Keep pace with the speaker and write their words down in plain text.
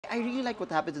I really like what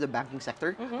happened to the banking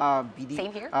sector.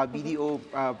 Same here. BDO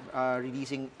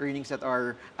releasing earnings that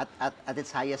are at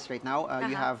its highest right now.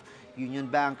 You have Union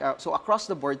Bank. So across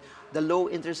the board, the low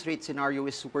interest rate scenario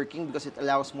is working because it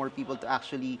allows more people to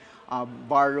actually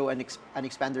borrow and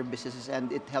expand their businesses,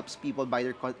 and it helps people buy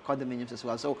their condominiums as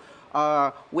well. So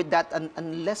with that,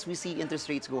 unless we see interest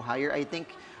rates go higher, I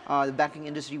think the banking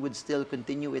industry would still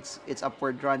continue its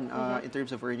upward run in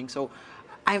terms of earnings. So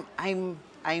I'm I'm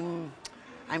I'm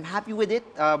I'm happy with it,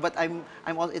 but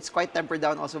it's quite tempered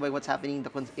down also by what's happening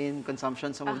in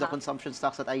consumption. Some of the consumption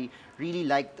stocks that I really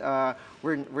liked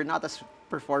were not as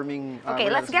performing. Okay,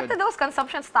 let's get to those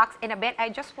consumption stocks in a bit. I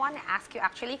just want to ask you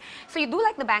actually, so you do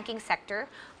like the banking sector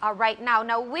right now.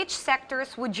 Now, which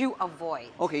sectors would you avoid?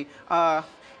 Okay.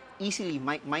 Easily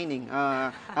mining,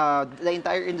 the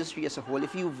entire industry as a whole.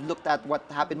 If you've looked at what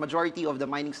happened, majority of the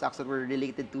mining stocks that were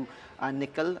related to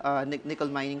nickel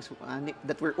minings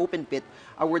that were open pit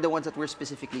were the ones that were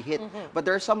specifically hit. But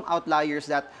there are some outliers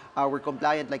that were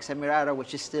compliant, like Semirara,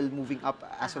 which is still moving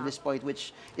up as of this point,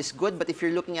 which is good. But if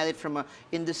you're looking at it from an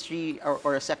industry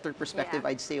or a sector perspective,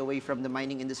 I'd stay away from the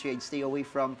mining industry. I'd stay away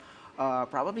from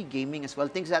probably gaming as well.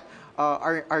 Things that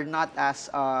are not as,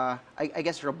 I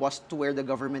guess, robust to where the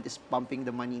government is pumping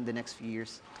the money in the next few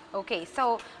years. Okay,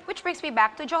 so which brings me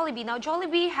back to Jollibee. Now,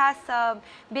 Jollibee has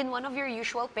been one of your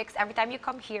usual picks. Every time you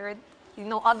come here, you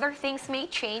know, other things may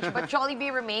change, but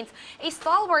Jollibee remains a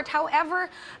stalwart.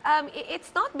 However,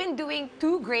 it's not been doing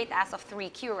too great as of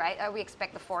 3Q, right? We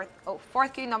expect the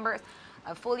fourth Q numbers.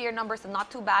 Full year numbers are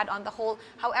not too bad on the whole.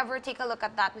 However, take a look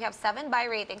at that. We have 7 buy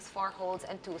ratings, 4 holds,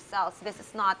 and 2 sells. This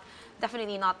is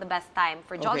definitely not the best time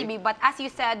for Jollibee. But as you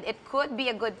said, it could be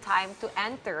a good time to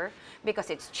enter because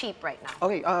it's cheap right now.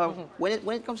 Okay,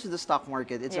 when it comes to the stock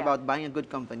market, it's about buying a good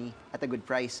company at a good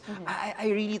price. I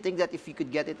really think that if you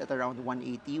could get it at around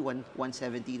 180,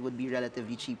 170, it would be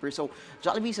relatively cheaper. So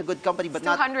Jollibee is a good company, but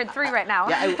it's 203 right now.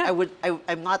 Yeah,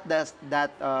 I'm not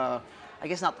that. I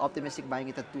guess not optimistic buying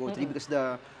it at 203 because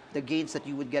the gains that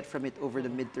you would get from it over the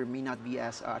midterm may not be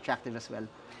as attractive as well.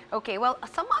 Okay, well,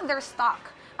 some other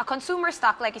stock, a consumer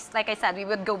stock, like I said, we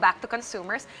would go back to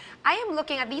consumers. I am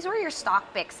looking at, these were your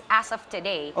stock picks as of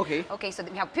today. Okay. Okay, so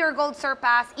we have Pure Gold,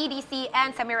 Surpass, EDC,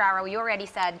 and Semirara. You already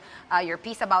said your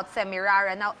piece about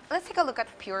Semirara. Now, let's take a look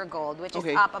at Pure Gold, which is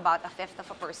up about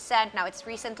 1/5%. Now, it's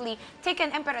recently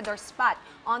taken Emperador's spot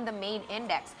on the main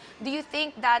index. Do you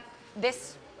think that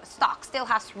this stock still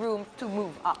has room to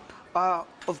move up?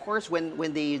 Of course,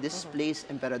 when they displace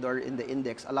Emperador in the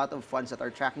index, a lot of funds that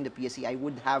are tracking the PSE,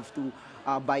 would have to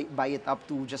buy it up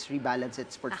to just rebalance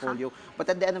its portfolio. But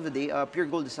at the end of the day, Pure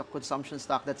Gold is a consumption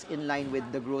stock that's in line with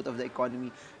the growth of the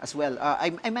economy as well.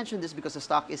 I mentioned this because the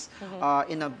stock is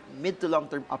in a mid to long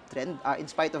term uptrend. In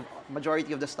spite of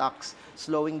majority of the stocks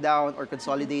slowing down or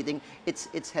consolidating,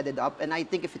 it's headed up. And I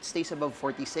think if it stays above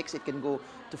 46, it can go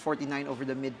to 49 over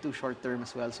the mid to short term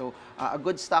as well. So a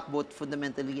good stock both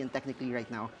fundamentally and technically right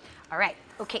now. All right.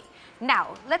 Okay.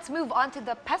 Now, let's move on to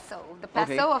the peso. The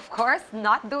peso, of course,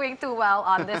 not doing too well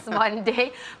on this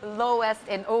Monday. Lowest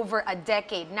in over a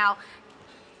decade. Now,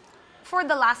 for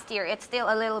the last year, it's still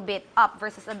a little bit up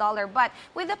versus the dollar. But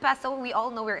with the peso, we all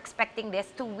know we're expecting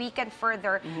this to weaken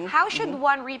further. How should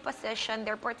one reposition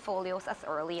their portfolios as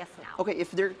early as now? Okay,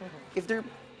 if they're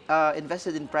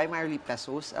invested in primarily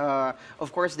pesos,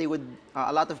 of course they would.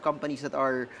 A lot of companies that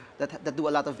do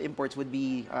a lot of imports would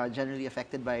be generally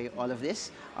affected by all of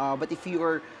this. But if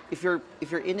you're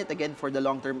in it again for the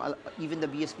long term, even the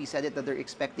BSP said it that they're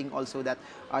expecting also that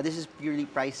this is purely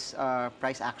price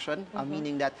action,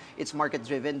 meaning that it's market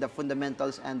driven. The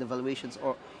fundamentals and the valuations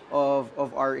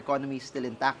of our economy is still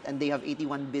intact, and they have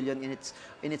 81 billion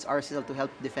in its arsenal to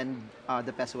help defend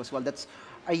the peso as well. That's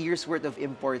a year's worth of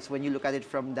imports when you look at it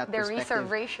from that perspective. The reserve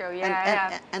ratio,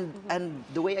 and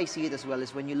the way I see it as well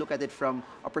is when you look at it from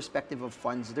a perspective of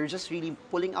funds, they're just really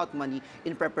pulling out money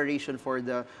in preparation for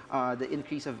the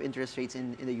increase of interest rates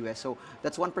in the US. So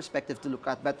that's one perspective to look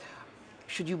at. But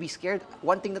should you be scared?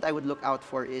 One thing that I would look out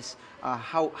for is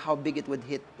how big it would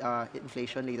hit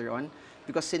inflation later on.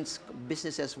 Because since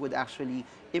businesses would actually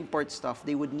import stuff,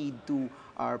 they would need to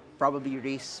probably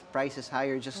raise prices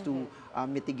higher just to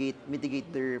mitigate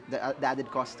the added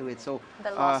cost to it. So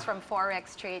the loss from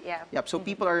forex trade, Yep. So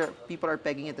people are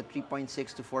pegging it at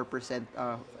 3.6 to 4%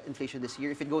 inflation this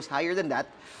year. If it goes higher than that,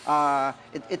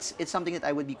 it's something that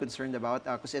I would be concerned about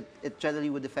because it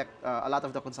generally would affect a lot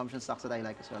of the consumption stocks that I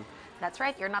like as well. That's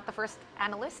right. You're not the first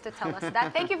analyst to tell us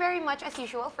that. Thank you very much, as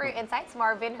usual, for your insights,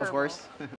 Marvin Germo. Of course.